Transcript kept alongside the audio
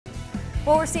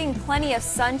Well, we're seeing plenty of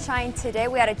sunshine today.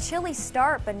 We had a chilly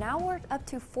start, but now we're up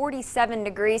to 47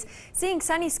 degrees. Seeing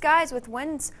sunny skies with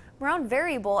winds around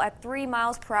variable at 3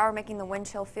 miles per hour, making the wind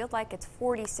chill feel like it's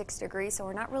 46 degrees. So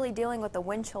we're not really dealing with the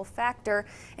wind chill factor.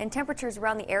 And temperatures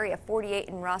around the area: 48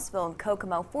 in Rossville and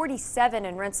Kokomo, 47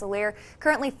 in Rensselaer,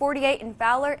 currently 48 in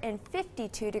Fowler, and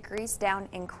 52 degrees down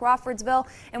in Crawfordsville.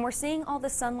 And we're seeing all the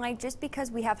sunlight just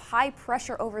because we have high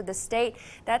pressure over the state.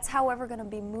 That's, however, going to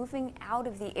be moving out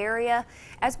of the area.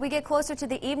 As we get closer to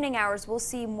the evening hours, we'll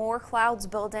see more clouds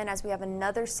build in as we have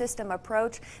another system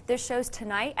approach. This shows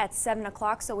tonight at 7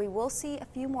 o'clock, so we will see a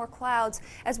few more clouds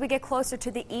as we get closer to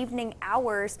the evening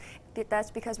hours. That's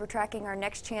because we're tracking our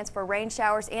next chance for rain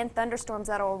showers and thunderstorms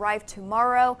that will arrive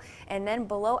tomorrow, and then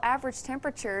below average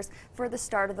temperatures for the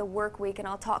start of the work week. And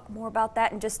I'll talk more about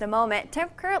that in just a moment.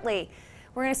 Currently,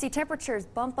 we're going to see temperatures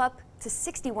bump up to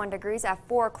 61 degrees at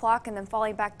 4 o'clock and then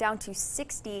falling back down to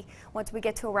 60 once we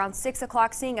get to around 6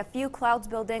 o'clock. Seeing a few clouds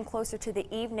build in closer to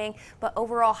the evening, but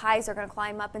overall highs are going to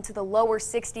climb up into the lower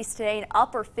 60s today and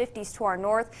upper 50s to our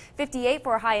north. 58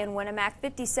 for a high in Winnemac,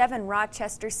 57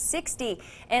 Rochester, 60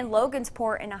 in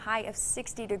Logansport, and a high of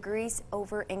 60 degrees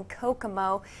over in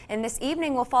Kokomo. And this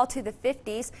evening will fall to the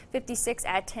 50s, 56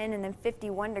 at 10 and then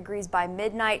 51 degrees by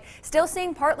midnight. Still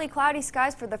seeing partly cloudy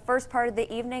skies for the first part of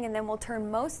the evening, and then we'll turn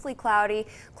mostly cloudy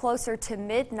closer to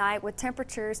midnight, with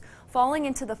temperatures falling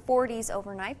into the 40s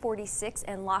overnight. 46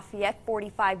 in Lafayette,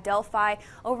 45 Delphi,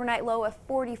 overnight low of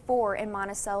 44 in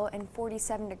Monticello, and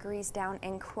 47 degrees down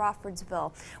in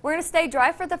Crawfordsville. We're going to stay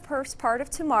dry for the first part of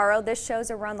tomorrow. This shows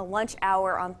around the lunch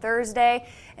hour on Thursday,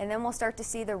 and then we'll start to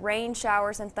see the rain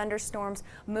showers and thunderstorms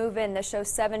move in. This shows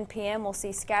 7 p.m. We'll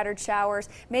see scattered showers,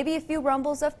 maybe a few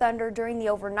rumbles of thunder during the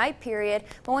overnight period,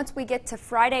 but once we get to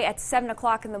Friday at 7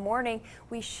 o'clock in the morning,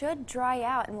 we should dry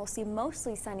out and we'll see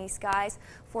mostly sunny skies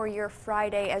for your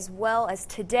Friday as well as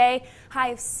today. High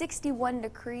of 61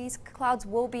 degrees. Clouds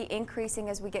will be increasing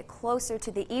as we get closer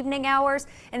to the evening hours,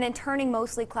 and then turning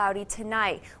mostly cloudy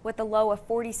tonight with a low of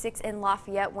 46 in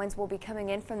Lafayette. Winds will be coming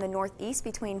in from the northeast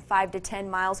between 5 to 10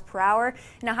 miles per hour,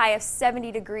 and a high of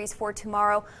 70 degrees for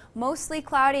tomorrow. Mostly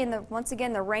cloudy, and once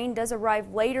again the rain does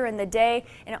arrive later in the day,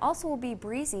 and it also will be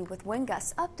breezy with wind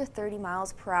gusts up to 30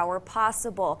 miles per hour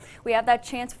possible. We have that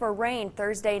chance for rain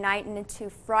Thursday night and into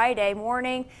Friday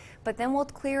morning, but then we'll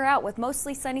clear out with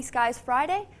mostly sunny skies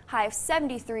Friday, high of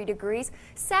 73 degrees.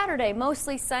 Saturday,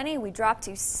 mostly sunny. We drop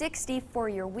to 60 for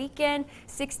your weekend,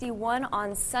 61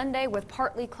 on Sunday with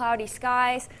partly cloudy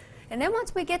skies. And then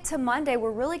once we get to Monday,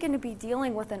 we're really going to be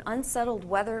dealing with an unsettled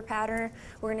weather pattern.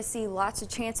 We're going to see lots of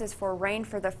chances for rain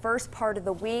for the first part of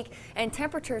the week, and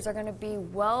temperatures are going to be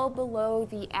well below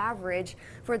the average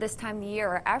for this time of year.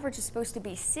 Our average is supposed to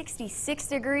be 66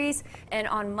 degrees, and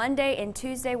on Monday and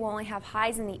Tuesday, we'll only have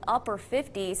highs in the upper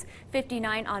 50s,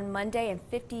 59 on Monday and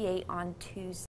 58 on Tuesday.